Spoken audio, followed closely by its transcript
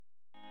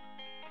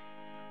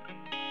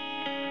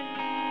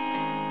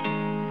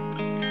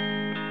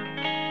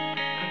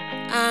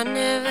I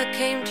never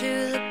came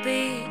to the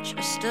beach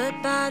or stood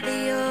by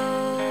the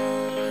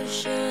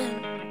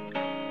ocean.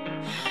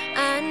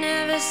 I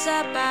never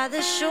sat by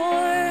the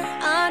shore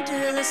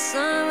under the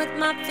sun with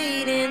my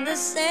feet in the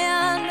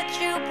sand, but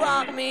you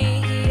brought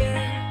me here,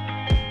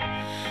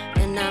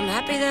 and I'm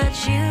happy that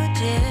you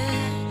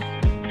did,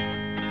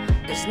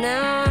 'cause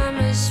now I'm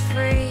as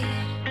free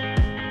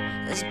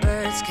as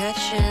birds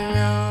catching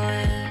the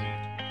wind.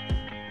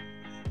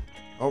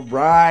 All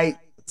right,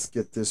 let's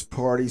get this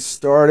party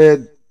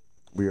started.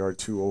 We are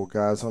two old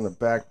guys on the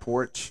back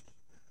porch.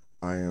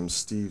 I am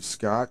Steve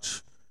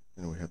Scotch,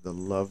 and we have the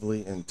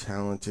lovely and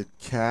talented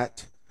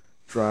Kat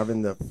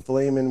driving the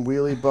flaming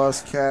wheelie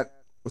bus.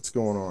 Kat, what's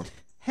going on?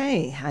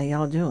 Hey, how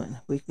y'all doing?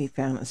 We can be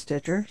found on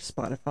Stitcher,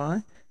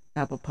 Spotify,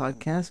 Apple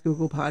Podcasts,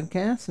 Google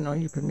Podcasts, and all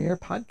your premier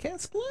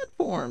podcast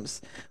platforms.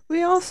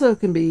 We also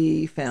can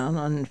be found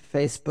on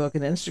Facebook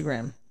and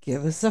Instagram.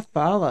 Give us a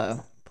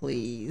follow,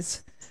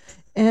 please.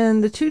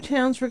 And the two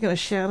towns we're going to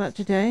shout out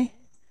today,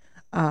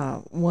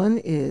 one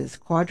is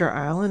Quadra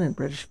Island in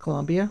British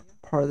Columbia,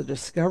 part of the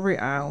Discovery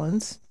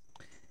Islands,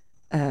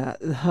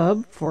 the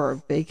hub for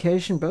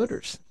vacation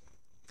boaters.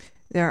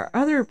 Our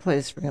other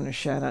place we're going to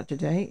shout out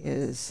today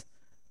is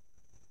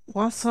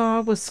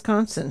Wausau,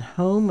 Wisconsin,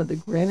 home of the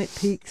Granite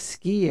Peak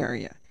ski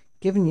area.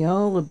 Giving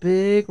y'all a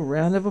big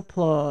round of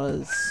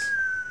applause.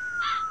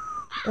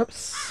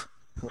 Oops.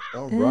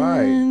 All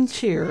right. And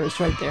cheers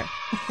right there.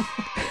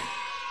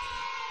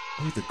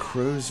 Oh, the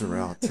crows are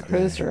out today. The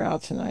crows are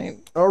out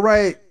tonight. All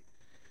right.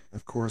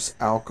 Of course,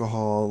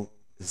 alcohol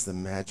is the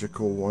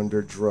magical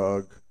wonder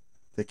drug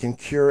that can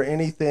cure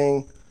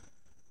anything.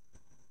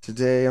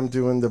 Today, I'm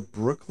doing the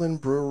Brooklyn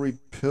Brewery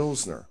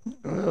Pilsner.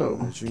 Oh,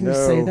 As you can know,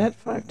 you say that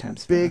 5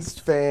 times Big fast?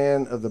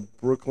 fan of the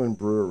Brooklyn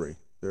Brewery.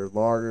 Their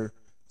lager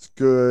is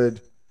good.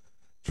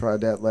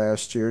 Tried that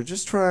last year.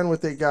 Just trying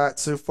what they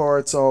got so far.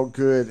 It's all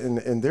good,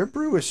 and their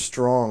brew is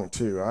strong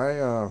too.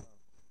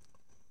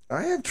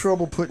 I have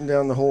trouble putting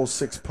down the whole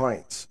 6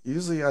 pints.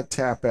 Usually, I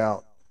tap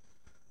out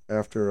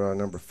after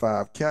number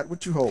 5. Kat,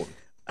 what you hold?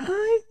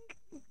 I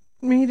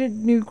made a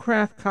new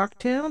craft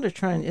cocktail to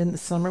try and end the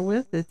summer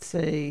with. It's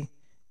a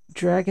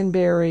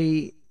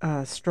Dragonberry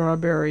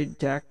strawberry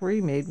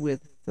daiquiri made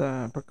with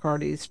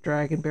Bacardi's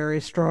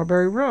Dragonberry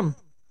strawberry rum.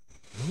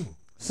 Ooh,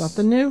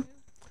 Something new.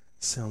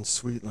 sounds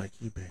sweet like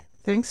you, babe.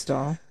 Thanks,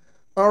 doll.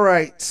 All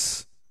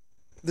right.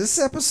 This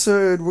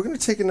episode, we're going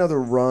to take another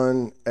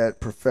run at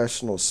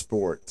professional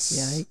sports.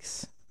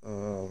 Yikes.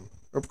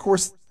 Of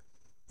course,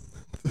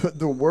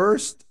 the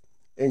worst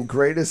and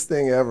greatest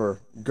thing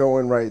ever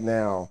going right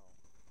now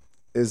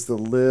is the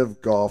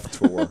Live Golf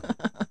Tour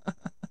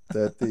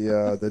that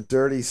the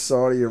dirty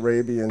Saudi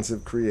Arabians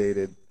have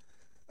created.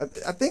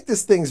 I think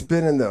this thing's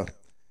been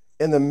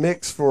in the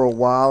mix for a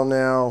while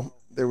now.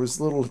 There was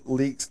little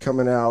leaks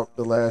coming out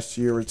the last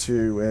year or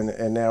two,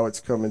 and now it's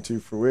coming to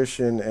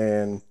fruition,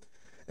 and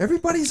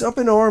everybody's up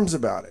in arms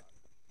about it.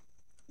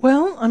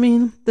 Well, I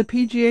mean, the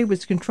PGA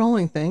was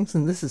controlling things,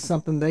 and this is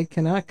something they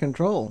cannot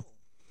control.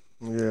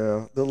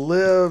 Yeah, the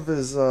Live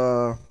is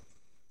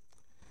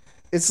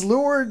it's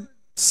lured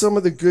some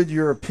of the good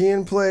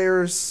European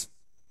players,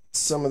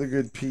 some of the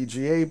good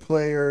PGA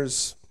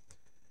players,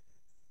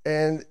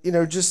 and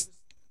just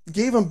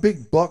gave them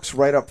big bucks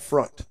right up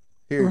front.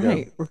 Here you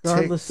Right, go.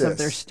 regardless Take of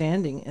their this.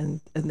 standing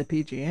in the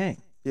PGA.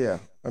 Yeah,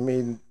 I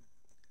mean,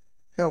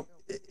 hell,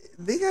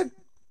 they got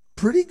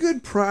pretty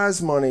good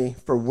prize money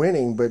for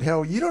winning, but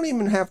hell, you don't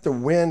even have to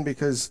win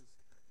because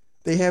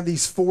they have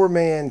these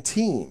 4-man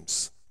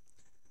teams,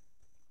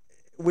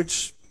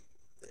 which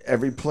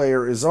every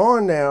player is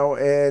on now,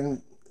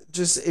 and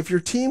just if your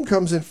team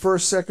comes in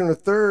first, second, or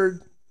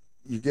third,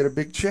 you get a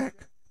big check.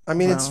 I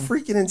mean, it's Wow.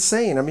 freaking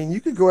insane. I mean,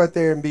 you could go out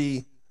there and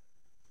be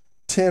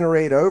 10 or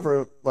 8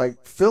 over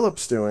like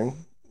Phillips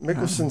doing.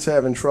 Mickelson's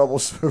having trouble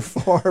so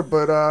far,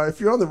 but if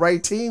you're on the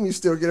right team, you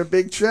still get a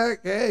big check.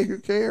 Hey, who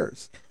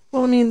cares?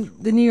 Well, I mean,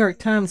 the New York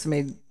Times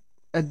made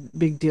a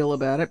big deal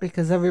about it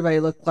because everybody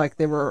looked like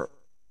they were,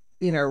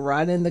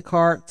 riding in the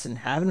carts and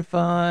having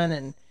fun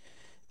and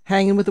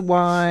hanging with the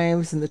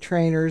wives and the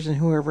trainers and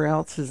whoever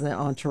else is in the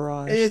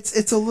entourage.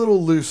 It's a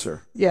little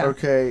looser. Yeah.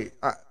 Okay.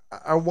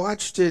 I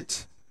watched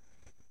it.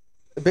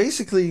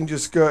 Basically, you can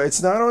just go.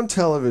 It's not on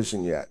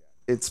television yet.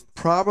 It's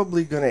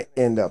probably going to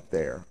end up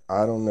there.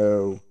 I don't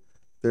know.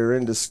 They're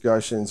in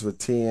discussions with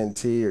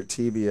TNT or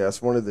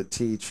TBS, one of the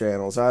T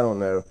channels. I don't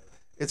know.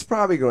 It's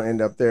probably going to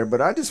end up there.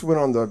 But I just went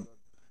on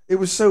it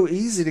was so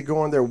easy to go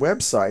on their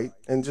website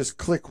and just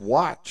click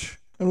watch.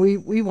 And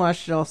we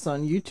watched it also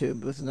on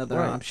YouTube was another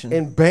Right. option.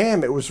 And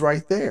bam, it was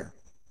right there.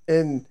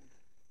 And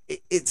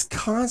it's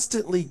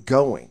constantly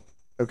going.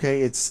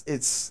 Okay, it's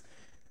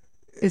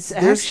It's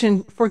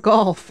action for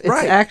golf. It's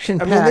right.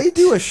 action-packed. I mean, they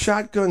do a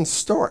shotgun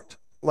start.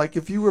 Like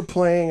if you were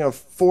playing a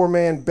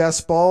 4-man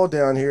best ball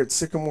down here at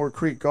Sycamore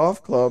Creek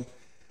Golf Club,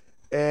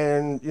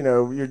 and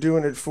you're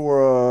doing it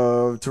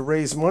for to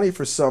raise money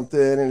for something,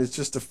 and it's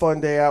just a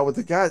fun day out with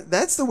the guys.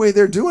 That's the way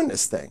they're doing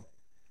this thing.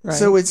 Right.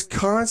 So it's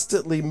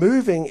constantly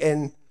moving,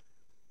 and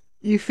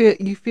you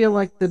feel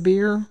like the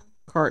beer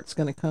cart's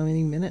going to come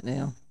any minute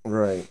now.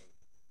 right.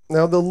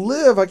 Now the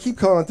live, I keep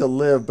calling it the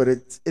live, but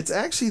it's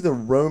actually the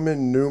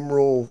Roman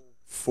numeral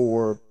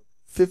for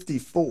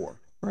 54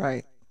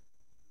 Right.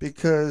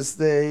 because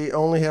they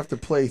only have to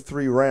play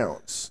 3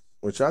 rounds,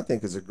 which I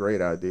think is a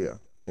great idea.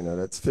 You know,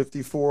 that's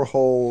 54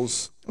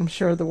 holes. I'm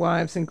sure the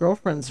wives and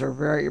girlfriends are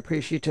very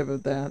appreciative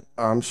of that.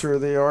 I'm sure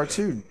they are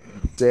too.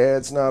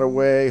 Dad's not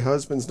away,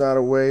 husband's not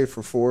away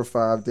for 4 or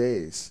 5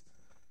 days.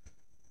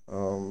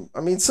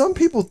 I mean, some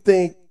people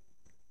think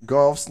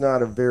golf's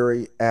not a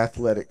very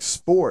athletic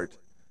sport,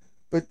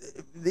 but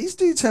these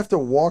dudes have to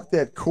walk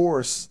that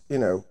course, you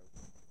know,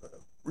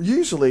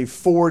 usually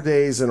 4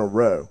 days in a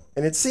row.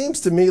 And it seems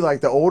to me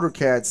like the older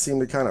cats seem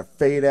to kind of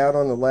fade out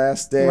on the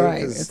last day.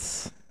 Right. 'Cause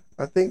It's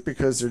I think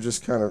because they're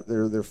just kind of,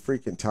 they're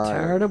freaking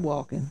tired of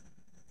walking.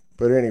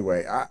 But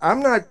anyway, I'm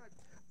not.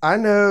 I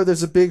know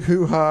there's a big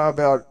hoo-ha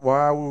about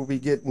why will we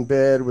get in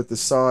bed with the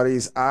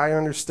Saudis. I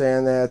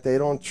understand that they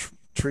don't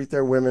treat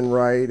their women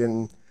right,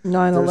 and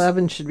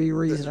 9/11 should be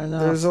reason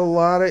enough. there's a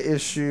lot of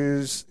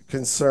issues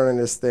concerning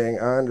this thing.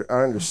 I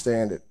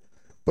understand it,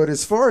 but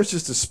as far as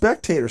just a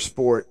spectator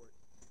sport,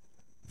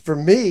 for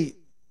me,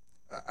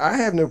 I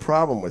have no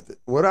problem with it.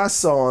 What I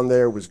saw on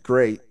there was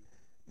great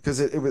because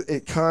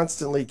it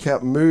constantly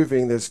kept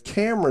moving. There's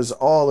cameras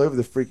all over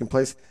the freaking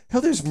place.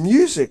 Hell, there's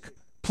music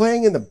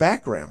playing in the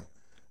background.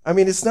 I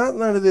mean, it's not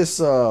none of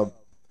this,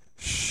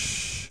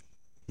 shh,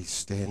 he's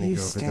standing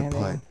over the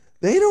plate.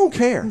 They don't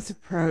care. His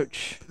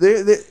approach.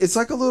 It's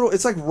like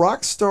it's like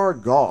rock star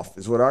golf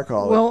is what I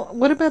call it. Well,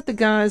 what about the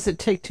guys that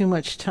take too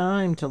much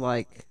time to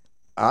like?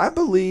 I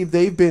believe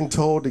they've been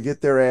told to get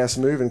their ass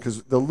moving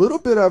because the little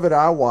bit of it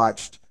I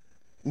watched,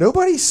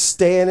 nobody's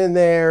standing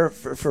there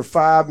for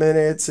 5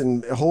 minutes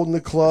and holding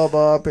the club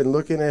up and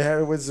looking at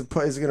how is it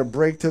going to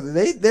break to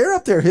they're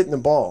up there hitting the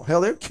ball.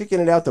 Hell, they're kicking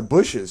it out the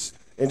bushes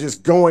and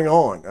just going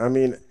on. I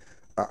mean,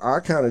 I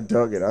kind of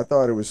dug it. I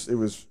thought it was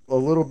a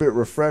little bit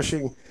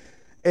refreshing.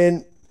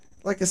 And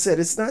like I said,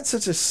 it's not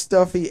such a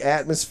stuffy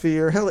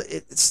atmosphere. Hell,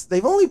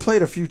 they've only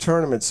played a few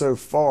tournaments so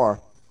far.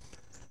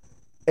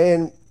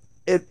 And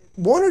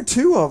one or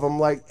two of them,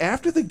 like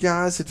after the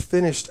guys had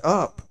finished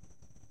up,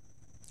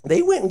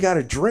 they went and got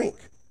a drink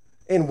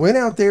and went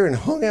out there and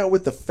hung out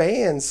with the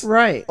fans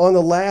Right. on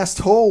the last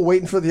hole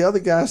waiting for the other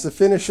guys to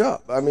finish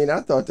up. I mean, I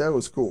thought that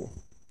was cool.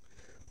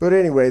 But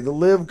anyway, the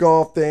live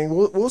golf thing,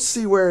 we'll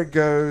see where it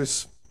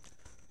goes.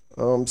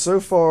 So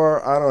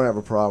far, I don't have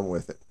a problem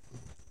with it.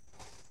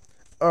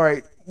 All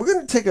right, we're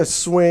going to take a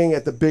swing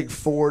at the Big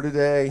Four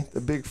today,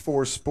 the Big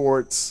Four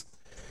sports.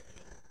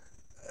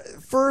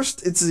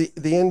 First, it's the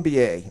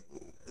NBA.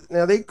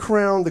 Now, they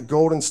crowned the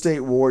Golden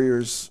State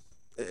Warriors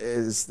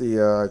as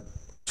the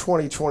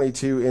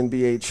 2022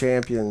 NBA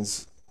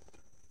champions.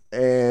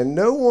 And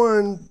no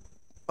one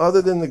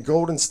other than the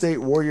Golden State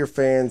Warrior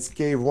fans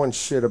gave one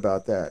shit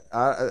about that.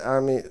 I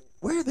mean,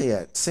 where are they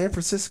at? San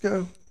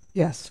Francisco?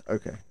 Yes.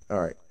 Okay, all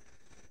right.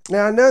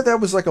 Now, I know that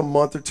was like a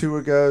month or two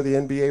ago. The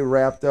NBA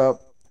wrapped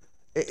up.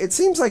 It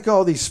seems like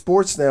all these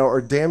sports now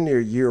are damn near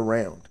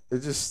year-round.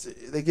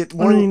 They get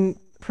one... I mean,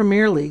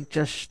 Premier League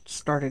just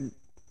started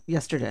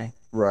yesterday.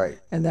 Right.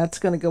 And that's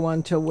going to go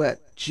on till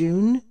what?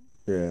 June?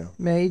 Yeah.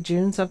 May,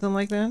 June, something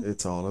like that?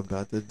 It's all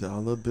about the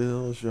dollar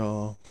bills,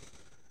 y'all.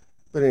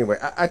 But anyway,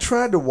 I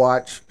tried to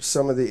watch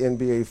some of the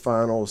NBA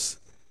finals,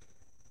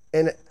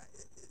 and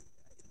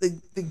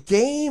the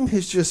game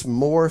has just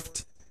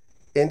morphed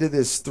into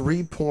this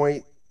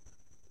three-point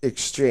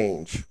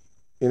exchange.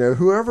 You know,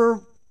 whoever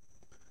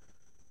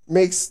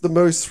makes the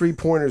most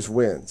three-pointers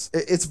wins.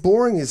 It's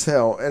boring as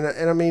hell. And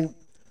I mean,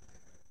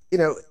 you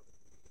know,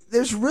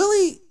 there's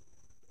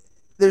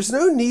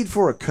no need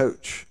for a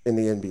coach in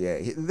the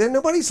NBA.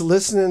 Nobody's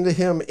listening to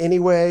him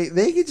anyway.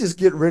 They could just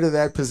get rid of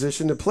that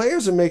position. The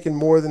players are making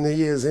more than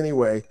he is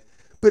anyway.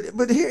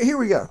 But here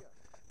we go.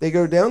 They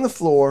go down the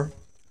floor.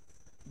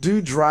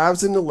 Dude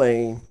drives in the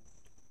lane.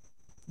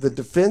 The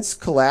defense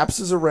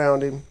collapses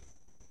around him.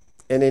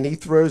 And then he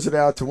throws it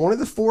out to one of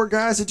the 4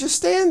 guys that just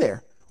stand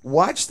there.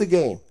 Watch the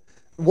game.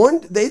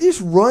 They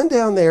just run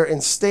down there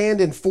and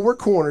stand in 4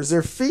 corners.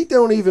 Their feet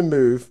don't even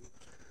move.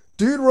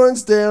 Dude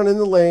runs down in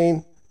the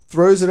lane,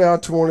 throws it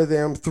out to one of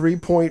them,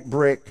 3-point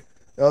brick.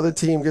 The other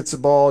team gets the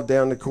ball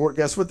down the court.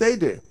 Guess what they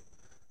do?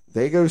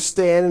 They go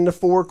stand in the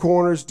 4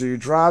 corners. Dude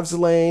drives the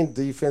lane.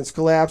 Defense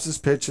collapses,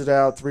 pitch it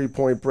out,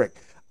 3-point brick.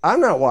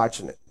 I'm not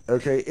watching it.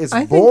 Okay, it's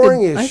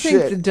boring as shit.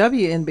 I think the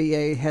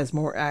WNBA has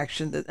more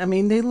action.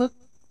 They look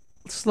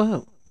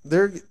slow.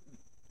 They're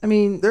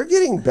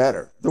getting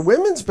better. The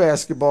women's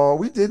basketball,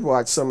 we did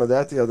watch some of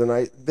that the other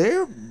night.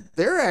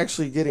 They're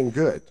actually getting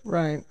good.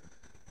 Right.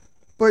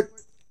 But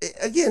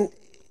again,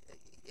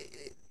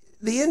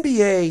 the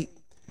NBA,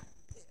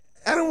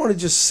 I don't want to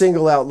just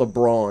single out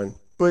LeBron,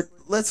 but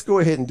let's go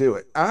ahead and do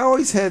it. I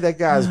always had that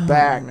guy's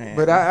back, man.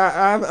 But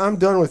I'm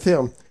done with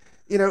him.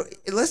 You know,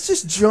 let's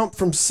just jump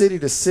from city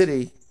to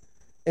city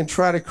and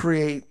try to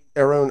create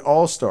our own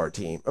all-star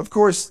team. Of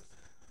course,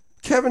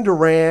 Kevin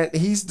Durant,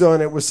 he's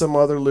done it with some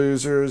other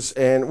losers.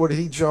 And what did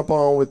he jump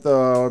on with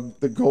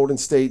the Golden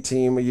State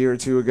team a year or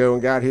two ago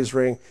and got his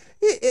ring?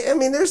 I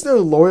mean, there's no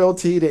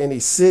loyalty to any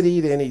city,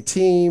 to any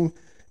team.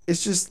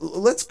 It's just,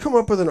 let's come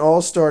up with an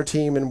all-star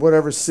team in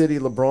whatever city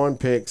LeBron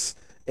picks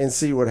and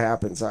see what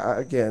happens.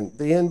 Again,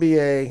 the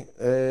NBA,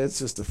 it's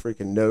just a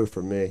freaking no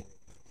for me.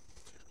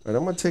 All right,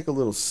 I'm going to take a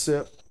little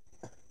sip.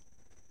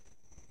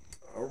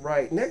 All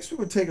right, next we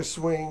would take a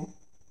swing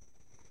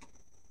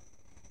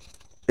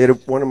at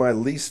one of my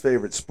least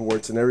favorite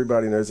sports, and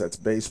everybody knows that's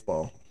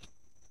baseball.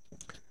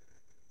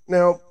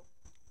 Now,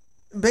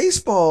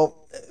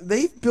 baseball,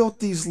 they've built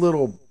these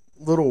little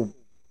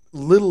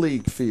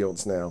league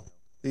fields now,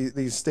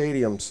 these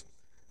stadiums,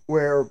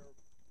 where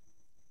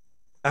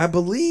I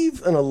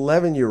believe an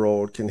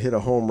 11-year-old can hit a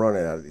home run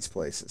out of these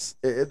places.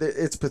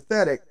 It's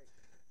pathetic.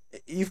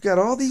 You've got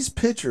all these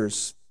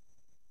pitchers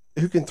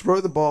who can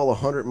throw the ball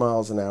 100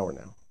 miles an hour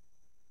now.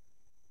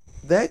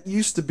 That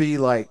used to be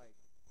like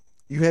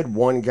you had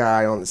one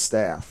guy on the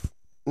staff.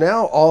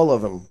 Now all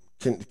of them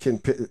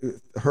can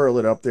hurl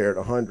it up there at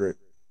 100.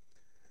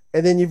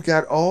 And then you've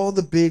got all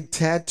the big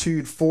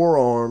tattooed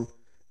forearm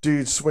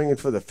dudes swinging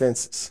for the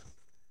fences.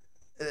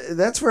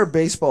 That's where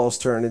baseball's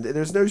turned.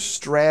 There's no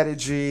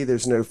strategy.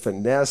 There's no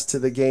finesse to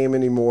the game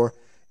anymore.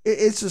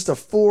 It's just a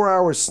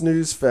 4-hour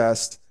snooze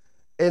fest.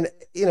 And,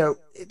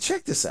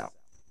 check this out.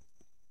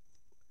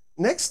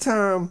 Next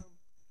time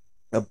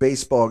a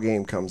baseball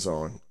game comes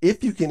on,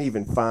 if you can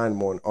even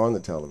find one on the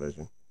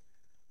television.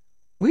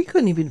 We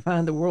couldn't even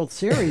find the World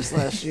Series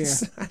last year.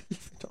 It's not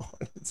even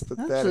on. It's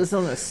pathetic. Actually,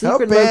 on a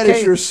secret How bad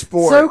is your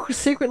sport? So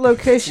secret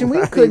location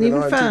we couldn't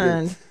even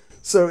find. TV.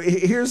 So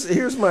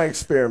here's my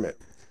experiment.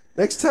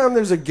 Next time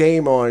there's a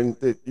game on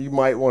that you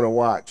might want to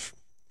watch,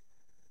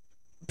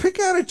 pick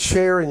out a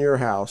chair in your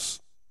house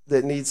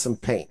that needs some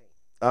paint.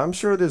 I'm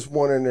sure there's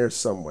one in there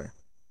somewhere.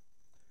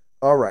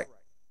 All right.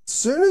 As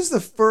soon as the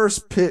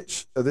first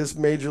pitch of this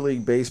Major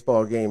League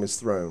Baseball game is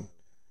thrown,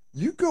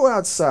 you go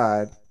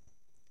outside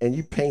and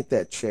you paint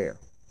that chair.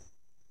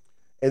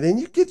 And then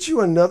you get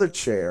you another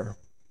chair,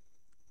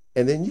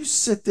 and then you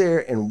sit there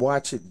and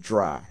watch it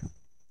dry.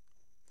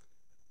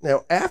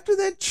 Now, after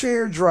that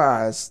chair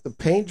dries, the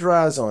paint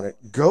dries on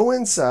it, go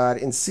inside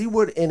and see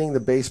what inning the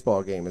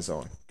baseball game is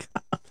on.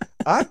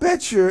 I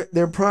bet you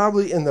they're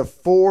probably in the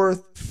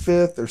 4th,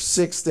 5th, or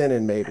 6th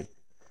inning maybe.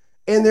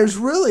 And there's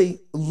really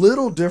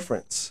little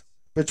difference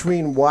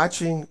between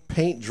watching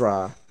paint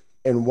dry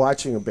and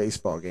watching a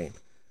baseball game.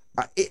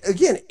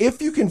 Again, if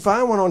you can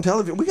find one on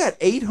television, we got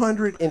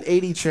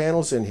 880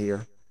 channels in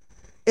here,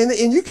 and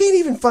you can't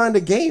even find a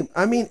game.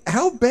 I mean,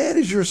 how bad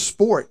is your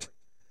sport?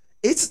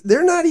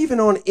 They're not even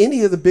on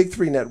any of the big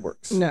 3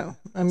 networks. No,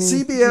 I mean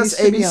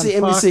CBS, ABC,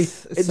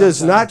 NBC. It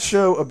does not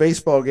show a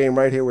baseball game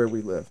right here where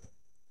we live.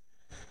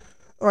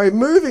 All right,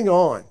 moving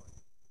on.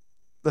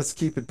 Let's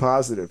keep it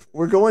positive.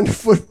 We're going to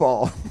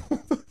football,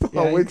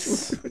 which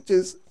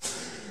is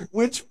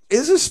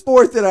a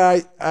sport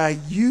that I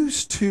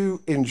used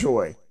to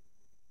enjoy.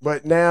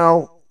 But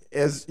now,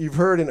 as you've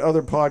heard in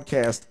other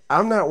podcasts,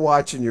 I'm not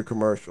watching your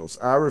commercials.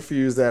 I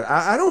refuse that.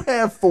 I don't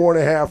have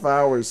 4.5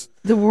 hours.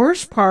 The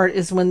worst part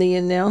is when the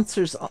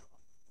announcers,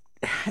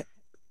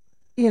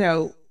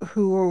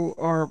 who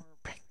are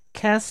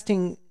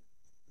casting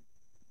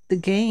the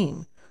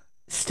game,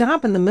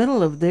 stop in the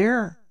middle of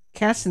their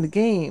casting the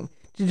game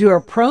to do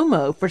a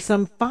promo for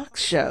some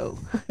Fox show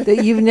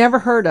that you've never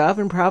heard of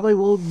and probably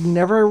will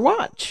never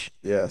watch.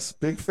 Yes,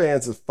 big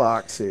fans of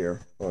Fox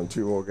here on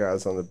Two Old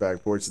Guys on the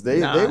Back Porch.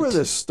 They were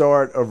the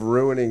start of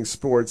ruining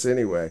sports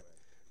anyway,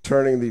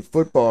 turning the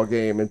football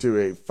game into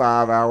a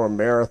 5-hour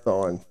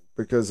marathon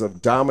because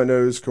of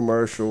Domino's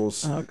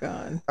commercials. Oh,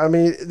 God. I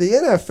mean, the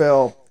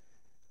NFL,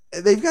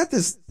 they've got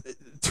this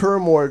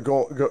turmoil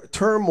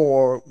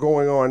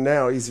going on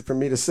now, easy for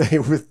me to say,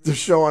 with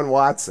Deshaun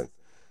Watson.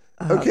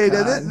 Okay,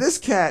 God. now this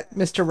cat,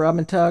 Mr. Rub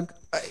and Tug.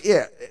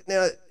 Yeah.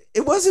 Now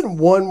it wasn't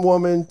 1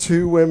 woman,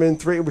 2 women,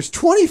 3. It was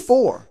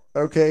 24.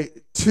 Okay,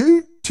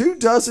 two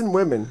dozen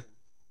women,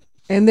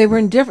 and they were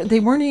in different.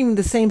 They weren't even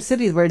the same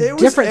city. They were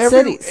different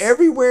cities.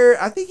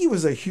 Everywhere. I think he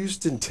was a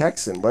Houston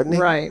Texan, wasn't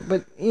he? Right,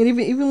 but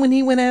even when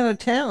he went out of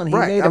town, he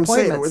made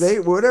appointments.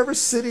 Saying, whatever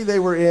city they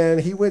were in,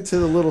 he went to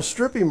the little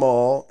stripping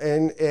mall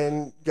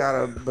and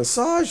got a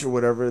massage or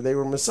whatever they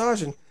were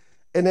massaging.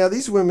 And now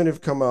these women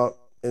have come up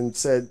and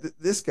said,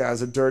 this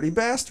guy's a dirty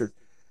bastard.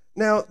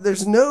 Now,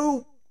 there's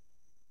no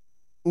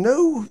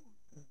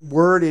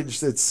wordage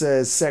that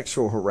says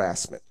sexual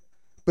harassment.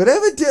 But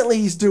evidently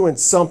he's doing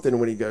something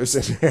when he goes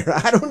in there.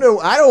 I don't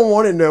know. I don't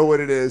want to know what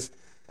it is.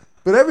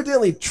 But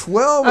evidently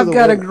 12 of the I've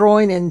got women, a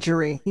groin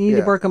injury. You need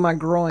to work on my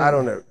groin. I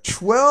don't know.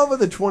 12 of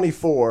the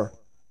 24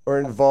 are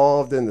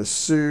involved in the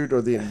suit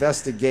or the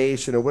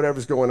investigation or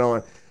whatever's going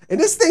on. And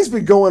this thing's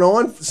been going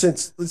on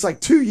since, it's like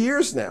 2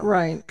 years now.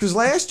 Right. Because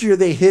last year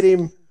they hit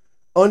him.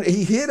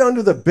 He hid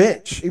under the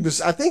bench. He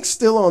was, I think,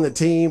 still on the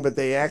team, but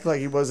they act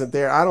like he wasn't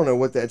there. I don't know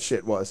what that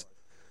shit was.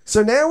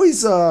 So now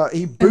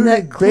he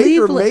booted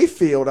Baker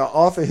Mayfield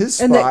off of his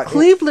spot. And that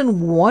Cleveland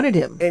wanted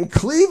him. And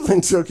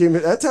Cleveland took him.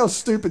 That's how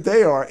stupid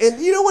they are.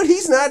 And you know what?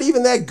 He's not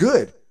even that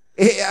good.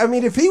 I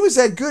mean, if he was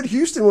that good,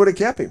 Houston would have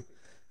kept him.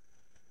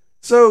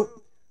 So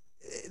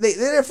the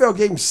NFL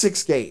gave him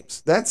 6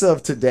 games. That's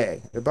of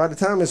today. And by the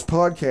time this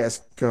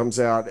podcast comes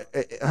out,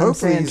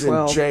 hopefully he's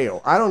 12. in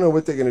jail. I don't know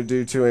what they're going to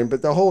do to him,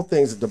 but the whole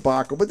thing's a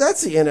debacle. But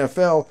that's the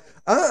NFL.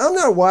 I'm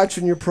not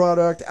watching your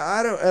product.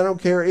 I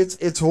don't care.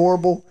 It's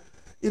horrible.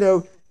 You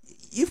know,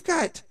 you've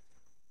got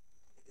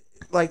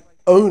like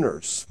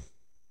owners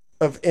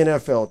of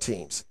NFL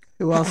teams.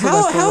 Who also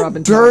How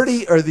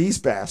dirty are these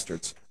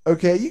bastards?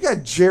 Okay, you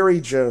got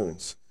Jerry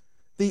Jones,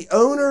 the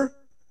owner,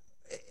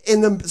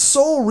 and the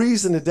sole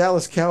reason the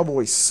Dallas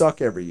Cowboys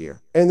suck every year.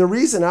 And the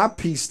reason I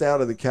pieced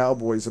out of the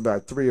Cowboys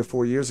about 3 or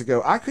 4 years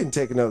ago, I couldn't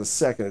take another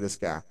second of this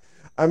guy.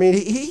 I mean,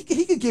 he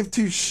could give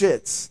 2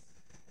 shits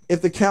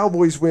if the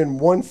Cowboys win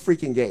one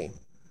freaking game.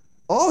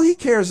 All he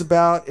cares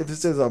about, if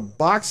there's a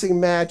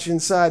boxing match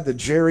inside the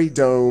Jerry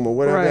Dome or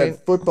whatever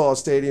that football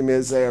stadium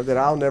is there that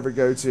I'll never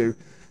go to,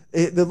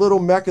 the little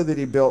mecca that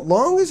he built,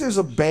 long as there's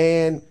a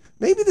band,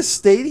 maybe the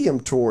stadium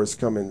tours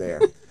come in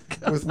there.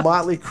 With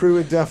Motley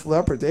Crue and Def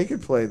Leppard, they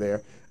could play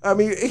there. I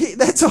mean,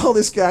 that's all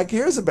this guy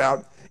cares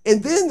about.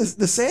 And then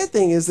the sad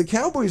thing is the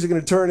Cowboys are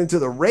going to turn into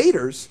the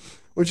Raiders,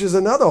 which is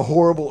another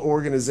horrible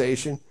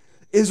organization,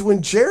 is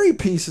when Jerry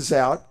pieces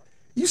out,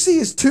 you see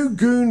his 2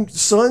 goon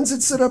sons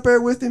that sit up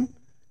there with him,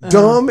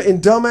 Dumb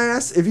and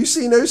Dumbass. If you've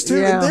seen those 2,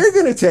 they're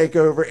going to take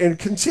over and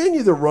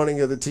continue the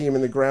running of the team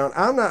in the ground.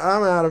 I'm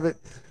out of it.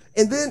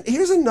 And then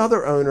here's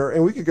another owner,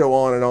 and we could go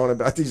on and on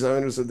about these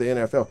owners of the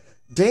NFL.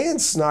 Dan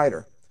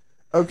Snyder.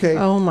 Okay.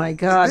 Oh my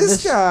God.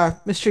 This guy,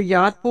 Mr.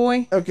 Yacht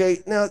Boy. Okay,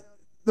 now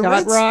the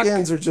Yacht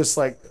Redskins Rock. are just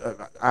like an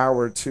hour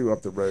or 2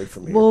 up the road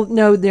from here. Well,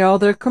 no,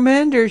 they're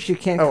Commanders. You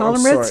can't call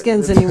them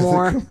Redskins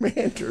anymore. The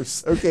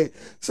Commanders. Okay,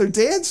 so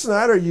Dan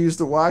Snyder used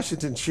the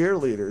Washington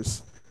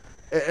cheerleaders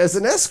as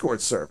an escort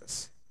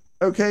service.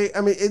 Okay,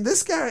 I mean,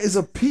 this guy is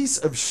a piece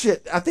of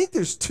shit. I think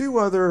there's 2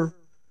 other.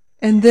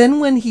 And then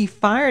when he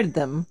fired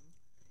them,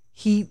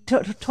 he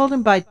told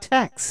him by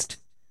text.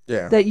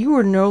 Yeah. That you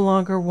were no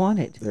longer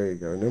wanted. There you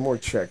go. No more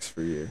checks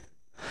for you.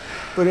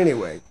 But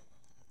anyway,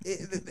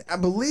 I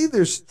believe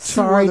there's 2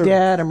 Sorry, other...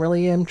 Dad. I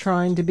really am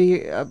trying to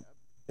be. Yeah,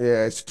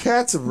 it's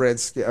Cats of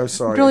Redskins. Oh,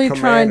 sorry. Really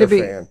trying to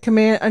be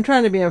fan. I'm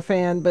trying to be a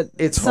fan, but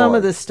it's some hard.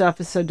 of this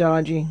stuff is so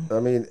dodgy.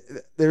 I mean,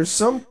 there's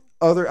some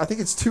other. I think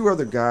it's 2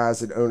 other guys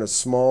that own a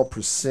small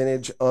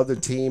percentage of the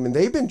team, and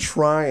they've been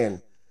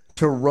trying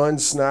to run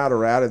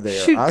Snyder out of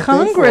there. Shoot,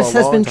 Congress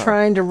has been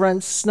trying to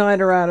run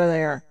Snyder out of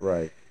there.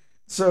 Right.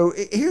 So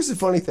here's the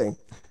funny thing.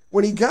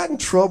 When he got in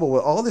trouble,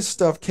 with all this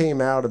stuff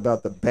came out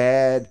about the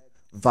bad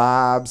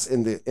vibes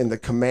in the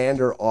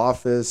commander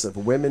office of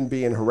women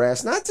being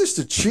harassed, not just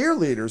the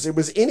cheerleaders, it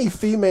was any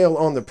female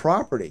on the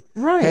property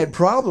had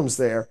problems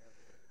there.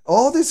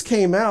 All this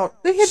came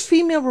out. They had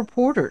female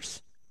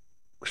reporters,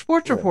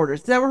 sports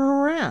reporters that were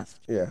harassed.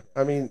 Yeah.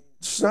 I mean,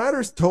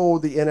 Snyder's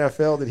told the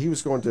NFL that he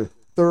was going to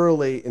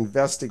thoroughly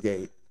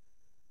investigate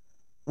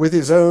with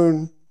his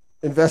own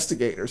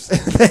investigators.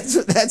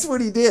 That's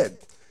what he did.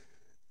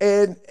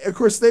 And of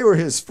course they were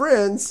his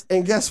friends,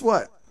 and guess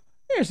what?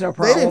 There's no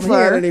problem. They didn't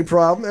find any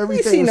problem.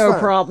 Everything we see was no fine.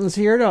 problems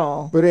here at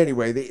all. But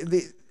anyway,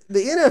 the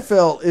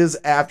NFL is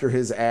after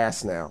his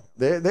ass now.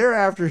 They're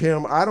after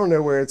him. I don't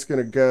know where it's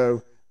going to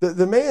go.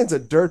 The man's a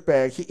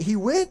dirtbag. He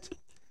went,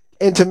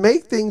 and to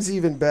make things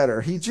even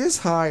better, he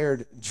just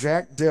hired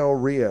Jack Del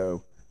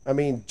Rio. I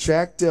mean,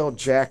 Jack Del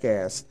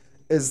Jackass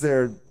as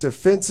their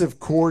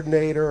defensive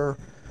coordinator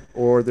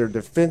or their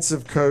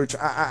defensive coach.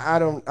 I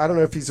don't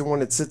know if he's the one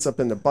that sits up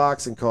in the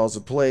box and calls the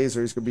plays,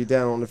 or he's going to be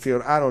down on the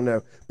field. I don't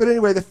know. But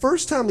anyway, the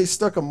first time he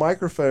stuck a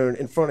microphone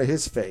in front of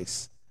his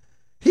face,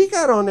 he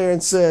got on there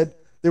and said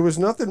there was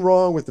nothing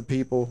wrong with the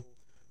people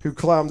who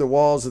climbed the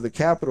walls of the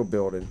Capitol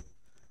building,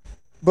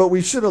 but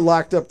we should have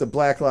locked up the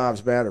Black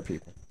Lives Matter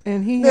people.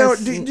 And he now,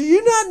 has, do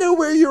you not know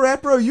where you're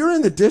at, bro? You're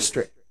in the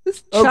district.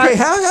 Okay, Okay,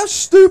 how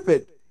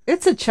stupid.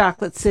 It's a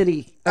chocolate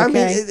city. Okay? I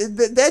mean,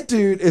 that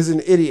dude is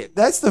an idiot.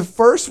 That's the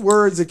first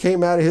words that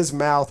came out of his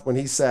mouth when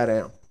he sat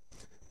down.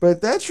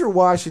 But that's your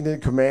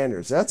Washington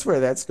Commanders. That's where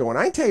that's going.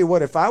 I can tell you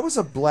what, if I was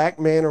a black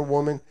man or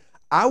woman,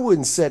 I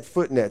wouldn't set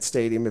foot in that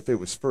stadium if it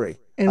was free.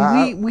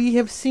 And we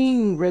have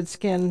seen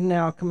Redskin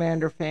now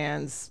Commander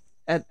fans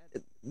at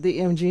the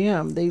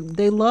MGM.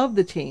 They love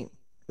the team.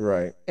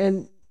 Right.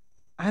 And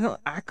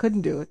I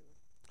couldn't do it.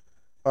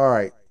 All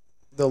right.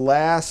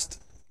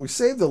 We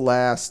saved the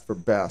last for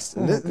best.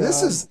 And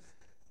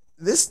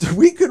this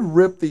we could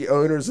rip the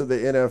owners of the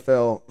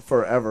NFL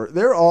forever.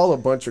 They're all a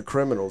bunch of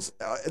criminals,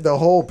 the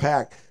whole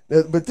pack.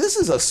 But this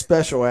is a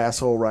special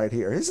asshole right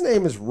here. His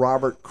name is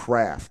Robert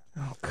Kraft.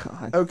 Oh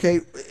God.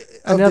 Okay.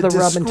 Another of the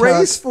Robin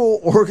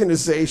disgraceful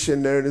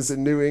organization known as the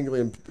New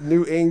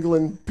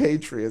England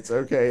Patriots.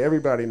 Okay,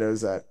 everybody knows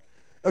that.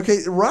 Okay,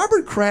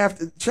 Robert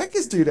Kraft, check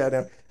this dude out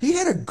now. He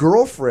had a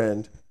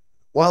girlfriend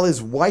while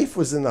his wife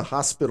was in the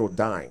hospital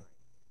dying.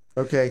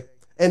 Okay,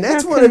 and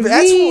that's one of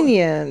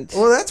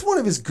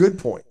his good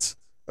points.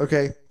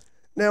 Okay,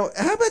 now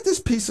how about this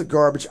piece of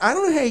garbage? I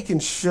don't know how he can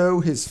show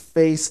his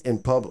face in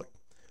public.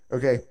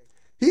 Okay,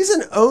 he's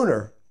an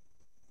owner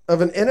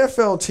of an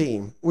NFL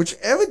team, which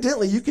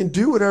evidently you can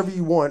do whatever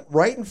you want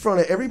right in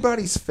front of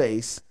everybody's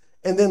face,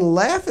 and then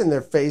laugh in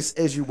their face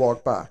as you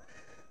walk by.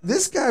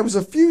 This guy was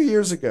a few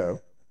years ago.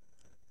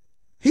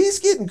 He's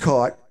getting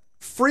caught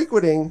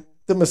frequenting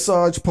the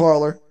massage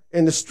parlor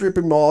and the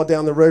stripping mall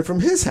down the road from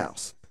his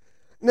house.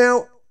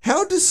 Now,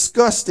 how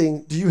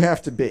disgusting do you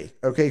have to be?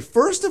 Okay,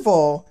 first of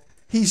all,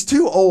 he's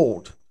too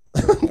old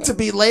to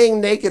be laying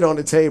naked on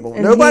the table.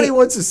 And Nobody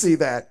wants to see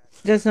that.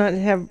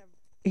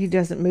 He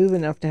doesn't move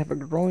enough to have a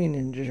groin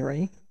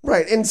injury.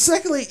 Right. And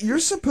secondly, you're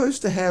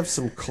supposed to have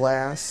some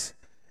class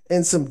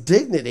and some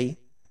dignity,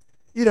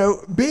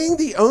 being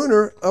the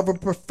owner of a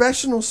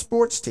professional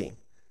sports team.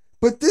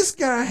 But this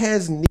guy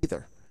has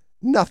neither.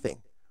 Nothing.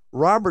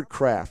 Robert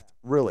Kraft,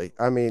 really.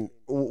 I mean,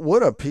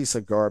 what a piece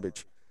of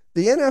garbage.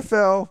 The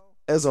NFL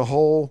as a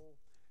whole,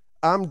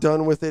 I'm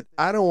done with it.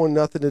 I don't want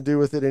nothing to do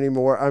with it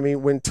anymore. I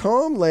mean, when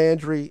Tom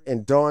Landry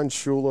and Don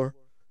Shula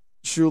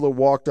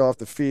walked off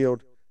the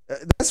field,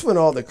 that's when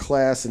all the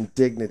class and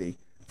dignity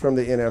from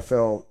the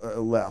NFL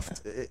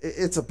left.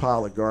 It's a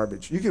pile of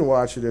garbage. You can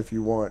watch it if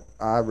you want.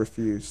 I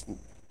refuse.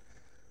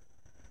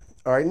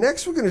 All right,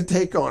 next we're going to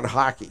take on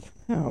hockey,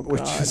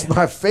 which is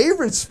my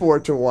favorite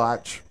sport to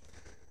watch.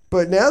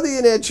 But now the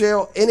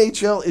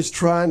NHL is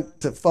trying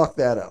to fuck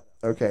that up.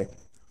 Okay.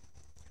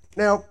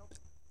 Now,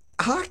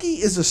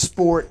 hockey is a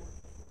sport,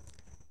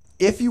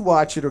 if you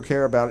watch it or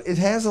care about it, it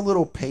has a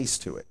little pace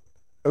to it.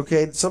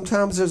 Okay,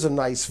 sometimes there's a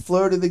nice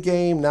flow to the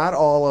game, not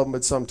all of them,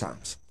 but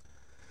sometimes.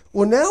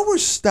 Well, now we're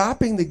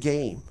stopping the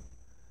game.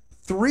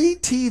 3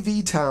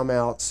 TV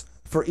timeouts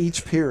for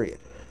each period.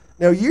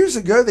 Now, years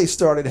ago, they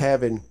started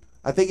having,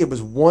 I think it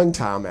was 1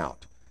 timeout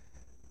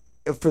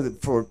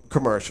for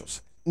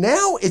commercials.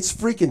 Now it's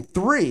freaking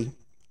 3.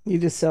 You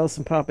just sell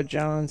some Papa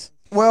John's.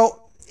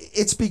 Well,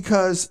 it's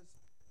because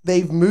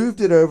they've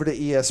moved it over to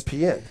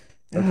ESPN.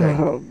 Okay?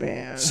 Oh,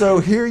 man. So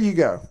here you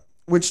go,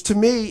 which to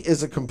me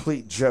is a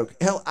complete joke.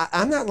 Hell,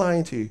 I'm not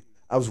lying to you.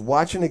 I was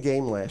watching a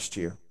game last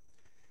year.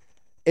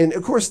 And,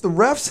 of course, the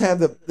refs have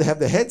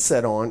the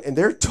headset on, and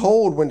they're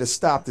told when to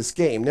stop this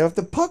game. Now, if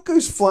the puck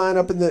goes flying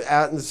out in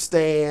the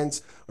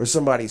stands or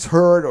somebody's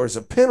hurt or it's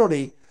a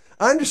penalty,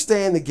 I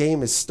understand the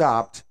game is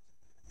stopped.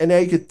 And now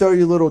you could throw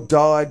your little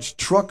Dodge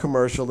truck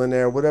commercial in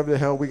there, whatever the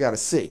hell we got to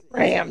see.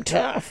 Ram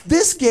tough.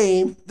 This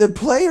game, the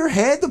player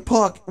had the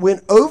puck,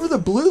 went over the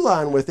blue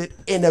line with it,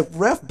 and the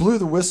ref blew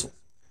the whistle.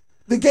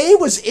 The game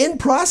was in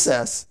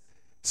process,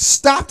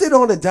 stopped it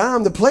on a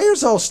dime. The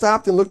players all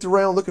stopped and looked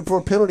around looking for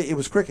a penalty. It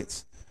was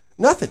crickets.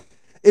 Nothing.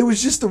 It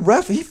was just the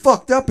ref. He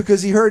fucked up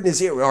because he heard in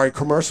his ear, all right,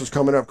 commercial's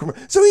coming up.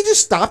 So he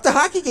just stopped the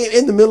hockey game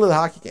in the middle of the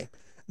hockey game.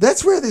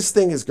 That's where this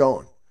thing is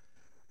going.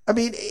 I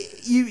mean,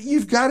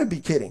 you've got to be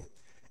kidding.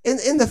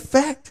 And the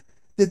fact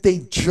that they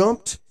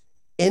jumped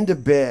into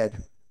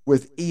bed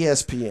with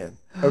ESPN,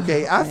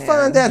 okay, I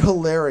find that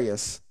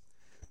hilarious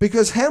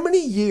because how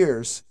many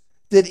years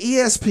did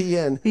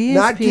ESPN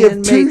not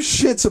give 2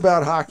 shits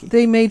about hockey?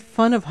 They made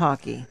fun of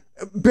hockey.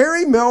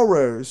 Barry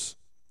Melrose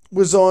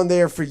was on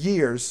there for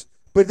years,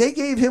 but they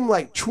gave him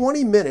like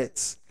 20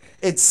 minutes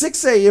at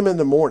 6 a.m. in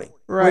the morning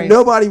when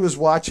nobody was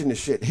watching the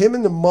shit. Him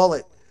and the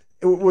mullet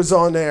was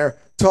on there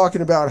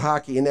talking about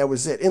hockey, and that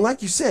was it. And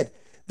like you said,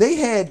 they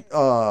had,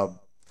 what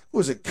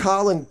was it,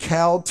 Colin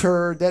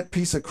Cowherd, that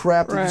piece of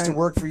crap that used to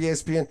work for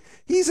ESPN.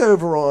 He's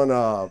over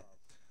on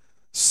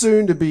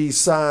soon to be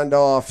signed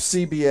off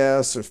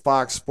CBS or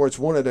Fox Sports,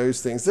 one of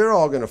those things. They're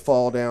all going to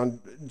fall down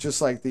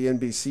just like the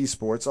NBC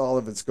Sports. All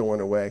of it's going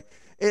away.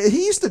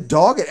 He used to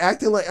dog it,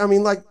 acting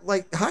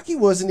like hockey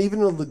wasn't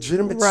even a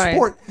legitimate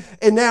sport.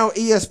 And now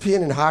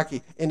ESPN and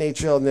hockey,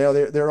 NHL, now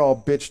they're all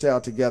bitched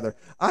out together.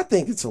 I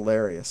think it's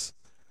hilarious.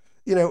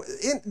 In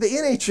the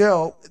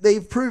NHL,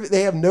 they've proven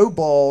they have no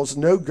balls,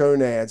 no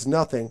gonads,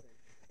 nothing.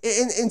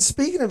 And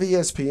speaking of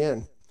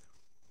ESPN,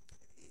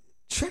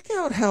 check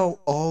out how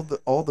all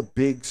the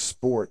big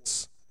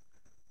sports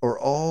are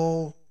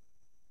all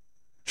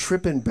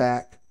tripping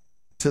back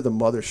to the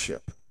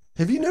mothership.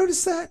 Have you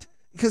noticed that?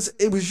 Because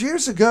it was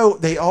years ago,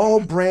 they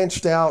all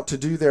branched out to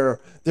do their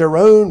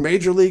own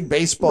Major League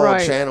Baseball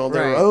channel,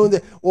 their own.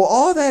 Well,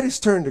 all that is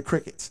turned to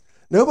crickets.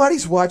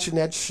 Nobody's watching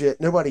that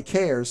shit. Nobody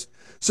cares.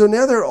 So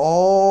now they're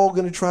all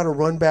going to try to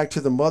run back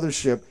to the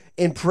mothership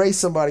and pray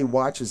somebody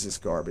watches this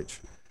garbage.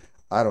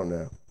 I don't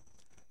know.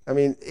 I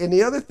mean, and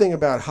the other thing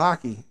about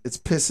hockey that's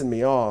pissing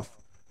me off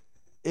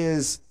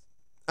is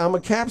I'm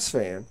a Caps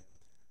fan.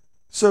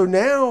 So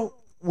now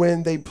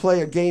when they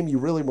play a game you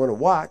really want to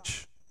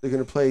watch, they're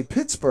going to play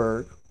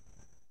Pittsburgh.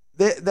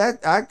 That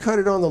I cut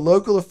it on the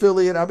local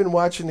affiliate. I've been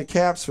watching the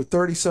Caps for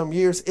 30-some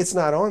years. It's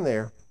not on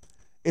there.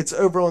 It's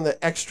over on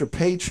the Extra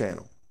Pay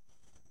channel.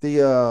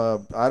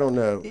 I don't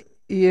know.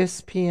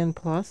 ESPN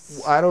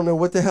Plus? I don't know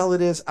what the hell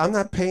it is. I'm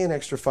not paying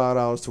extra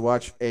 $5 to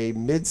watch a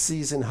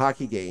mid-season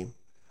hockey game.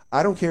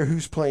 I don't care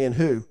who's playing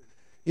who.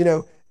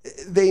 Then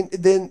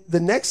the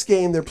next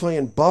game they're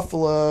playing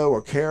Buffalo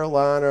or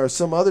Carolina or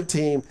some other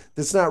team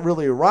that's not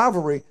really a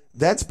rivalry.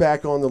 That's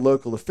back on the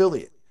local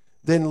affiliate.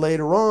 Then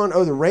later on,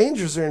 the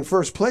Rangers are in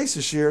first place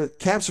this year.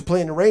 Caps are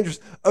playing the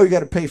Rangers. You got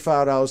to pay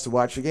 $5 to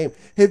watch the game.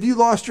 Have you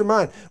lost your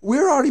mind?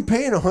 We're already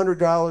paying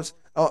 $100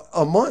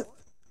 a month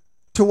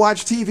to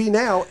watch TV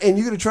now, and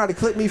you're going to try to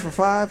clip me for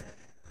 5?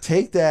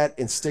 Take that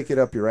and stick it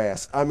up your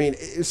ass. I mean,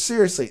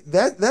 seriously,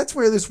 that's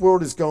where this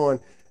world is going.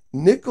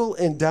 Nickel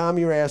and dime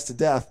your ass to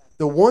death.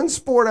 The one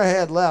sport I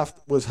had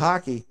left was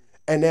hockey,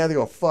 and now they're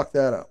going to fuck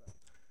that up.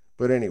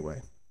 But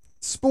anyway,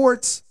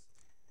 sports,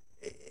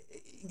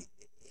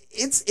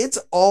 it's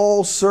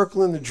all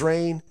circling the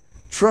drain.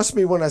 Trust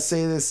me when I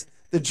say this.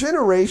 The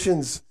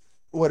generations,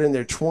 in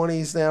their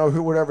 20s now,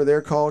 whatever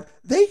they're called,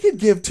 they could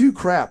give two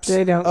craps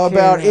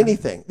about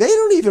anything. They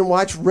don't even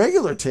watch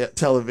regular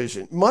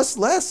television, much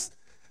less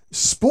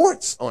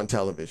sports on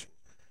television.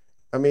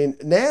 I mean,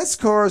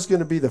 NASCAR is going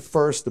to be the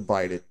first to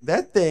bite it.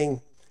 That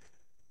thing,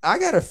 I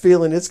got a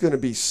feeling it's going to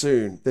be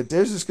soon, that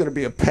there's just going to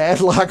be a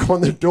padlock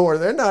on the door.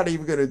 They're not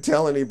even going to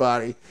tell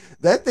anybody.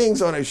 That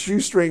thing's on a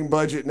shoestring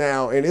budget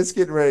now, and it's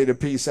getting ready to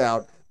peace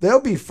out. They'll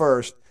be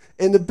first.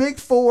 And the big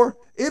four,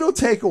 it'll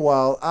take a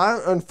while.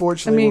 I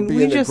unfortunately will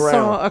be in the ground. We just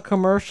saw a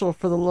commercial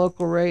for the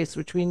local race,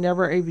 which we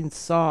never even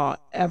saw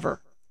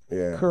ever.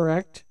 Yeah.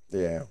 Correct?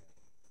 Yeah.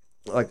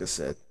 Like I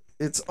said,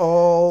 it's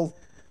all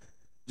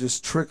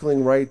just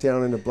trickling right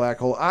down in the black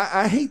hole.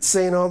 I hate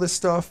saying all this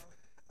stuff.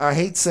 I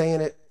hate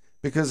saying it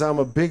because I'm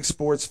a big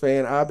sports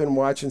fan. I've been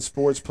watching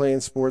sports,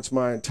 playing sports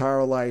my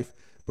entire life.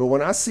 But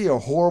when I see a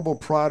horrible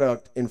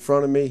product in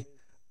front of me,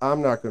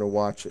 I'm not going to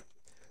watch it.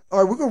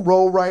 All right, we're going to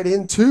roll right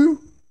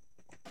into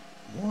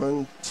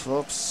one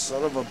tough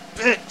son of a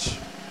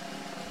bitch.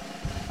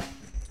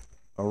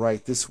 All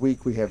right, this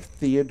week we have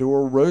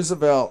Theodore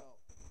Roosevelt,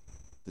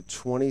 the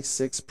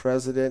 26th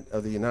president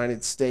of the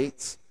United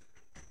States.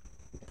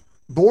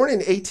 Born in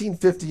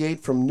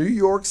 1858 from New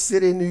York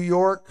City, New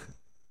York.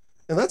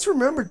 And let's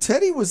remember,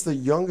 Teddy was the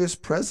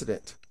youngest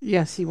president.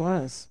 Yes, he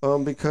was.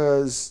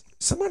 Because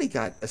somebody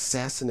got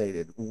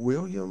assassinated.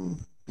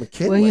 William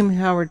McKinley.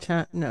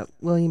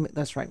 William,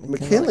 that's right.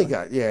 McKinley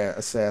got,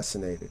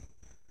 assassinated.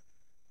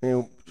 He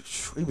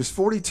was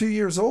 42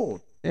 years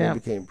old when he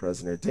became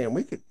president. Damn,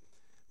 we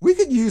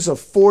could use a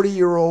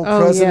 40-year-old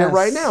president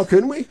right now,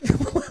 couldn't we?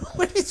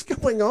 What is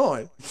going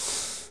on?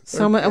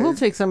 I will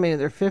take somebody in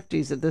their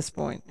 50s at this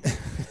point.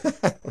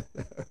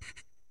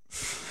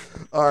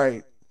 All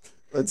right,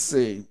 let's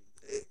see.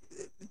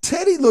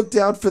 Teddy looked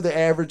out for the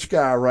average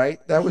guy, right?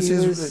 That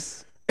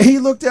was He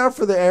looked out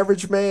for the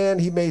average man.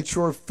 He made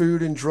sure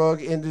food and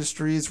drug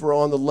industries were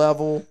on the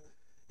level.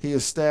 He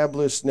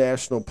established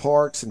national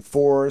parks and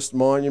forests,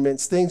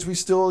 monuments, things we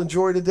still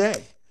enjoy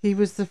today. He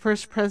was the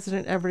first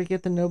president ever to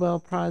get the Nobel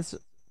Prize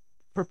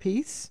for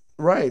Peace.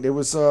 Right. It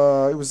was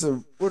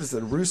the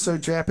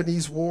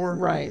Russo-Japanese War.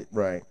 Right.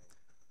 Right.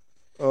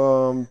 He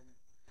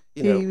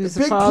was a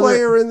big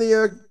player in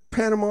the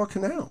Panama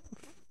Canal.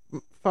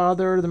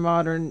 Father of the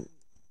modern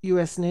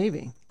U.S.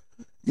 Navy.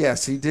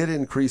 Yes, he did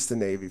increase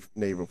the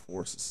naval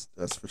forces.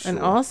 That's for sure. And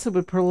also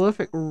a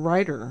prolific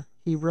writer.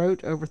 He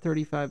wrote over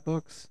 35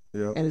 books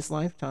in his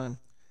lifetime.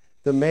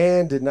 The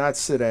man did not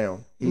sit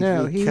down. He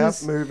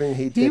kept moving.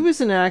 He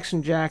was an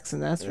Action Jackson,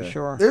 that's for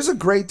sure. There's a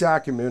great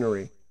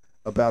documentary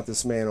about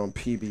this man on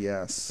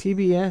PBS.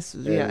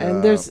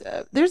 And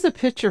there's a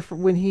picture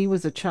from when he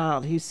was a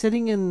child. He's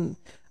sitting in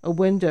a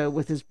window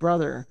with his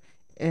brother,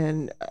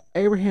 and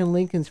Abraham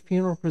Lincoln's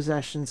funeral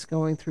procession's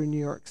going through New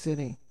York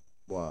City.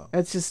 Wow.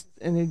 That's just,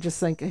 and you just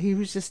think he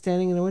was just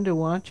standing in the window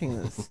watching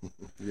this.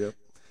 Yep.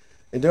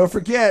 And don't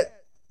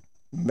forget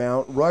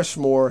Mount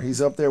Rushmore.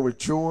 He's up there with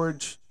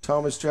George,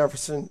 Thomas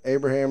Jefferson,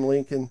 Abraham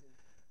Lincoln,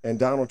 and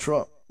Donald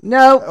Trump.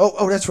 No.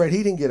 Oh, that's right.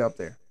 He didn't get up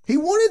there. He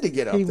wanted to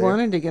get up there. He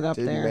wanted to get up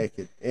there. Didn't make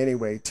it.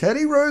 Anyway,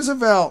 Teddy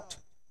Roosevelt.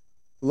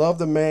 Love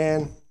the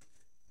man.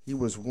 He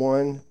was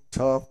one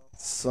tough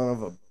son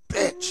of a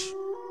bitch.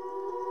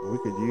 We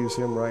could use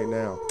him right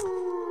now.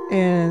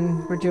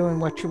 And we're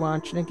doing What You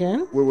Watching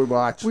again. What we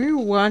watch? We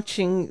were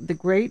watching The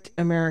Great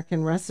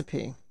American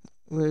Recipe.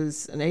 It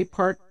was an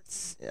 8-part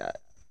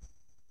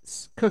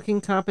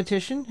cooking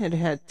competition. It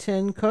had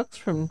 10 cooks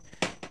from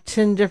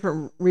 10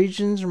 different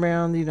regions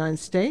around the United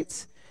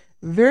States.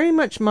 Very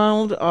much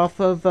modeled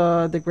off of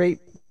the Great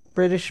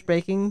British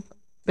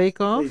Bake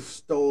Off. They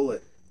stole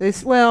it.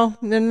 There's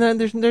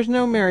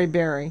no Mary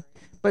Berry,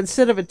 but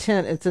instead of a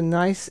tent,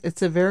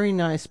 it's a very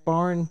nice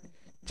barn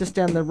just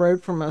down the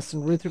road from us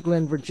in Ruther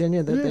Glen,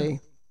 Virginia, that they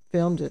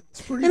filmed it.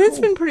 It's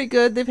been pretty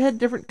good. They've had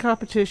different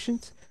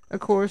competitions, of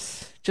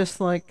course, just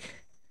like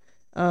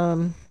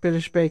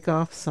British Bake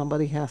Off.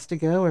 Somebody has to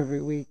go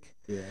every week.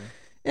 Yeah.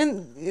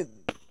 And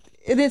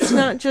it's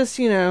not just,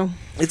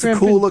 It's a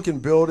cool looking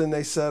building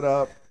they set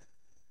up.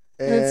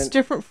 And it's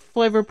different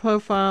flavor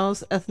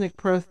profiles, ethnic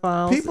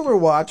profiles. People are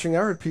watching. I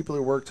heard people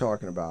at work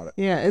talking about it.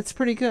 Yeah, it's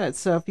pretty good.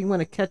 So if you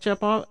want to catch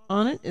up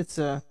on it, it's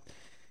a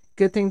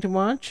good thing to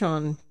watch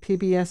on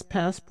PBS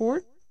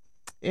Passport.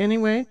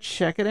 Anyway,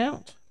 check it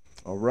out.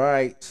 All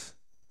right.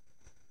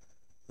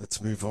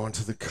 Let's move on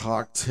to the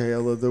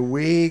cocktail of the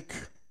week.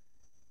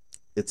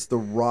 It's the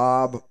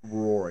Rob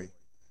Roy.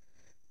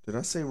 Did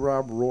I say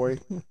Rob Roy?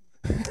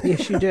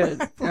 Yes, you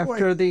did.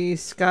 After the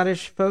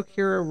Scottish folk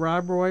hero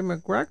Rob Roy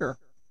McGregor.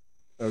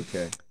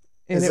 Okay.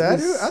 And Is it that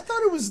was, who? I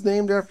thought it was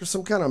named after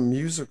some kind of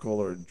musical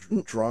or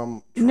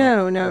drum.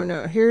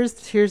 No. Here's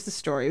the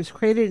story. It was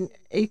created in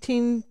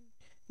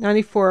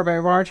 1894 by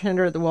a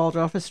bartender at the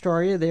Waldorf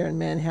Astoria there in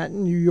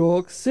Manhattan, New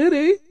York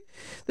City.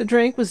 The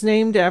drink was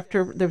named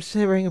after they were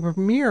having a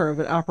premiere of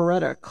an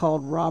operetta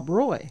called Rob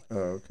Roy. Oh,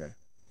 okay.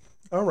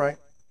 All right.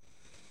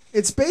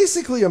 It's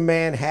basically a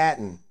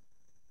Manhattan.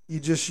 You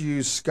just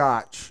use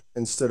scotch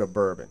instead of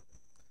bourbon.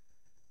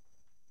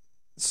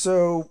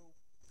 So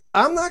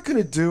I'm not going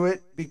to do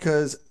it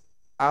because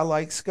I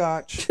like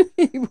scotch,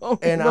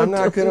 and I'm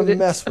not going to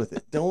mess with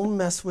it. Don't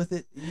mess with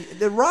it.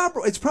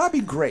 It's probably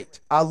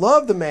great. I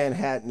love the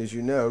Manhattan, as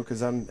you know,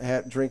 because I'm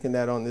drinking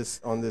that on this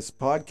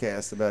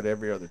podcast about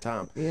every other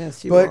time.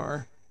 Yes, you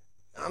are.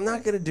 I'm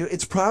not going to do it.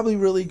 It's probably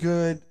really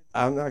good.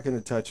 I'm not going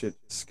to touch it.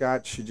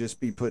 Scotch should just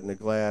be put in a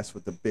glass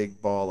with a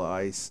big ball of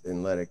ice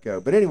and let it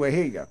go. But anyway,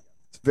 here you go.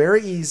 It's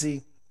very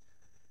easy.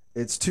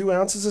 It's 2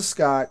 ounces of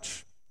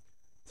scotch,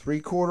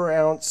 3/4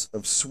 ounce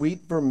of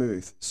sweet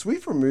vermouth.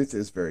 Sweet vermouth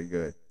is very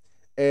good.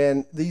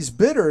 And these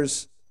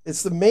bitters,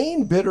 it's the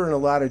main bitter in a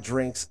lot of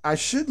drinks. I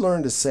should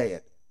learn to say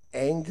it.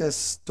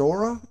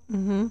 Angostura?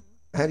 Mm-hmm.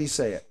 How do you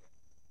say it?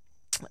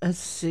 Let's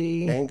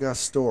see.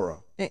 Angostura.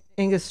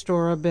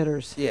 Angostura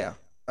bitters. Yeah.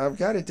 I've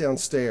got it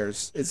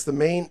downstairs. It's the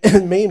main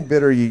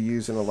bitter you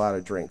use in a lot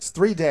of drinks.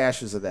 3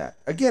 dashes of that.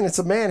 Again, it's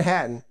a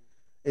Manhattan.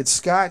 It's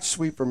scotch,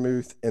 sweet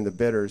vermouth, and the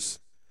bitters.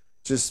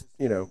 Just,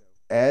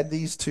 add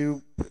these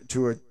two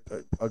to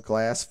a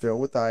glass filled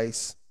with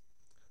ice.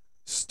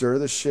 Stir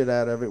the shit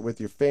out of it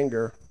with your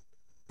finger.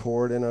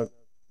 Pour it in a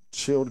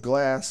chilled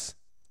glass.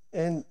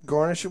 And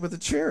garnish it with a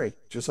cherry,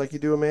 just like you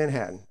do a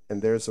Manhattan.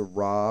 And there's a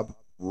Rob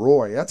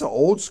Roy. That's an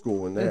old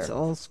school in there. It's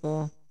old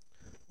school.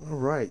 All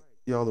right.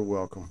 Y'all are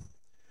welcome.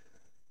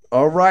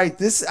 All right,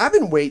 I've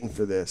been waiting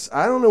for this.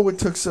 I don't know what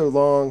took so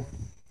long.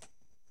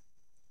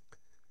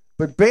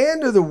 But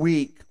Band of the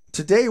Week,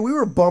 today we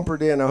were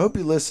bumpered in. I hope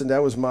you listened.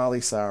 That was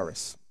Molly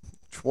Cyrus,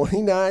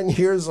 29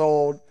 years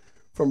old,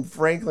 from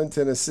Franklin,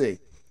 Tennessee.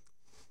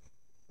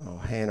 Oh,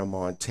 Hannah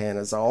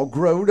Montana's all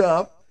grown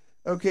up.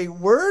 Okay,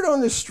 word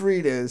on the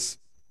street is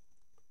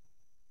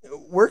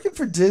working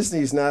for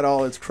Disney's not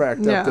all it's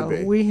cracked up to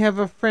be. No, we have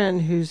a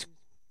friend whose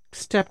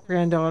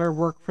step-granddaughter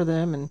worked for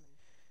them, and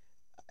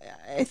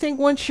I think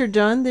once you're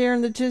done there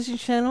in the Disney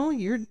Channel,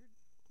 you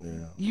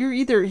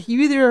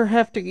either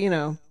have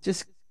to,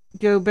 just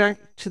go back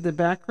to the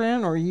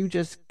background, or you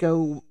just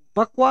go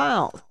buck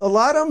wild. A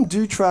lot of them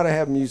do try to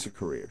have music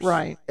careers.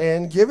 Right.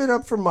 And give it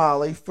up for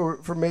Molly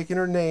for making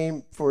her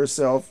name for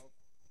herself,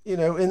 in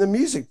the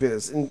music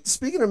biz. And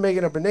speaking of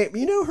making up a name,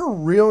 her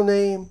real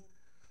name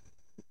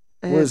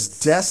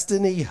was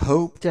Destiny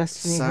Hope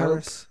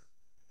Cyrus.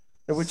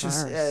 Which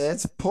is,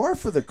 that's par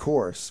for the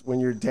course when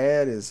your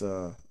dad is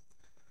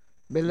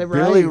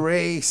Billy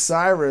Ray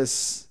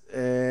Cyrus,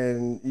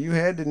 and you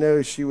had to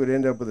know she would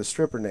end up with a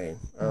stripper name.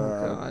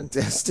 God.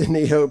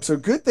 Destiny Hope. So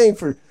good thing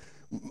for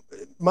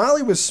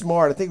Molly was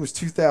smart. I think it was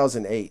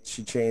 2008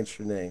 she changed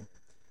her name.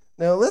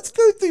 Now let's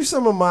go through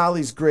some of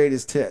Molly's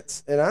greatest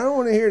hits, and I don't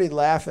want to hear any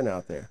laughing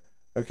out there.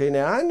 Okay,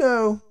 now I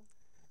know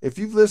if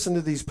you've listened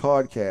to these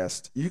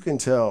podcasts, you can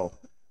tell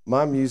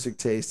my music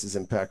taste is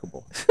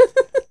impeccable.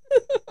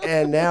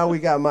 And now we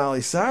got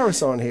Molly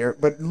Cyrus on here,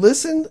 but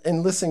listen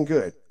and listen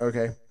good,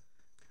 okay?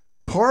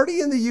 Party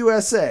in the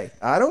USA.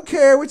 I don't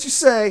care what you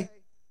say.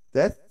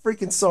 That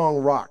freaking song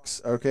rocks,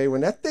 okay?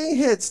 When that thing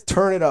hits,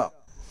 turn it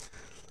up.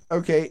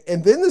 Okay,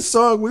 and then the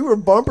song we were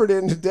bumpered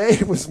in today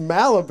was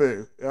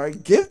Malibu. All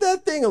right, give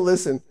that thing a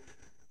listen.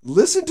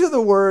 Listen to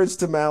the words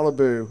to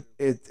Malibu.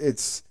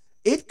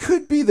 It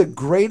could be the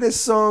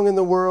greatest song in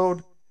the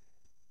world.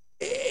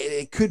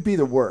 It could be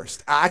the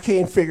worst. I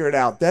can't figure it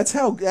out. That's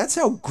how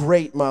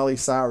great Molly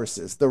Cyrus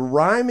is. The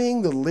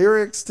rhyming, the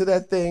lyrics to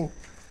that thing,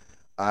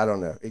 I don't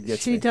know. It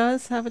gets me. She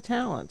does have a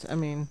talent. I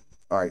mean,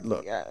 all right,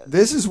 look.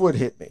 This is what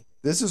hit me.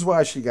 This is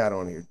why she got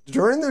on here.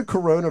 During the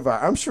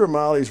coronavirus, I'm sure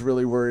Molly's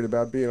really worried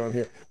about being on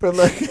here. But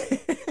look,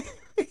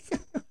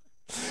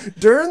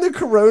 during the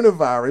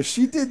coronavirus,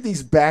 she did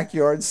these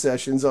backyard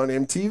sessions on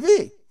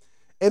MTV.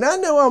 And I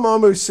know I'm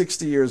almost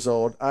 60 years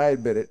old. I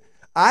admit it.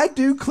 I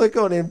do click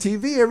on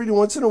MTV every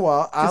once in a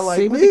while. I like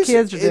see what music the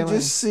kids are and doing.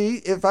 just see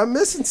if I'm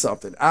missing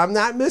something. I'm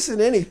not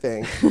missing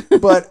anything,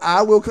 but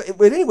I will.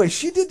 But anyway,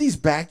 she did these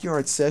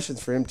backyard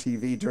sessions for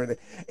MTV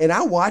and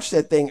I watched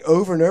that thing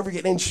over and over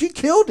again, and she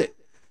killed it.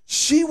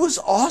 She was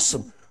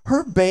awesome.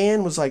 Her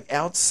band was like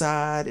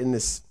outside in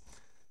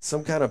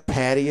some kind of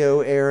patio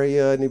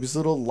area, and there was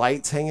little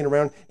lights hanging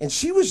around, and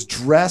she was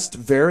dressed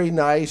very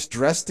nice,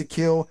 dressed to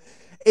kill.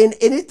 And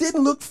it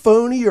didn't look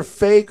phony or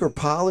fake or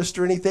polished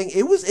or anything.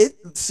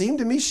 It seemed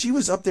to me she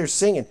was up there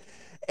singing.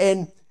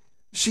 And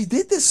she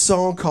did this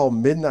song called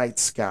Midnight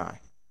Sky.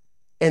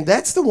 And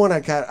that's the one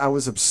I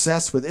was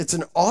obsessed with. It's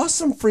an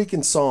awesome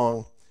freaking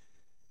song.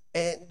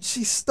 And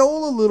she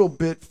stole a little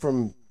bit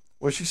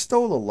she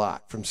stole a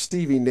lot from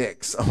Stevie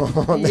Nicks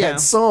on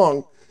that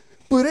song.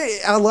 But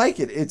I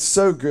like it. It's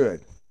so good.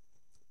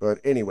 But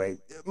anyway,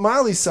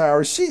 Miley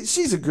Cyrus,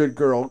 she's a good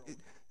girl.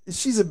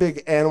 She's a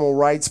big animal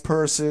rights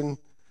person.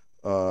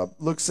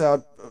 looks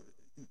out.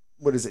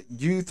 What is it?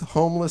 Youth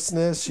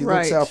homelessness. She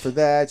looks Right. out for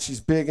that. She's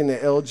big in the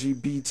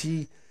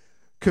LGBT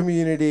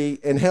community,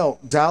 and hell,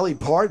 Dolly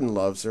Parton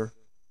loves her.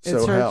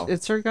 So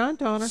it's her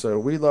goddaughter. so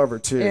we love her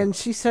too. And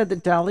she said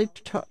that Dolly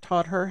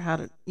taught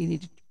her you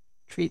need to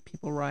treat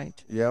people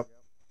right. Yep.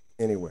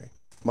 Anyway,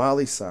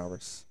 Miley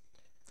Cyrus.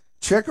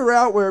 Check her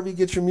out wherever you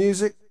get your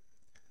music.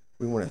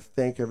 We want to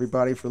thank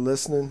everybody for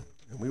listening,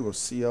 and we will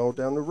see y'all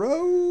down the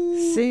road.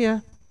 See ya.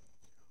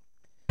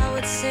 I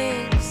would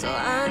sing, so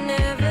I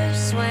never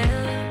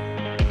swam.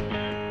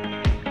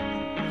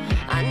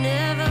 I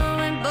never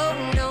went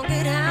boating, don't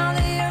get how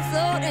they are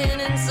floating.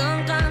 And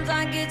sometimes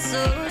I get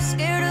so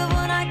scared of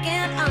what I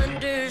can't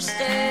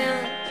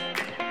understand.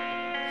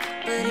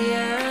 But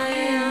here I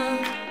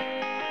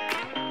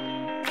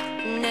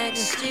am,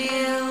 next to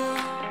you.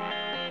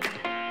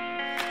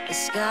 The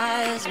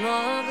sky is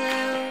more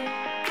blue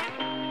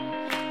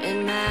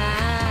in my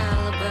eyes.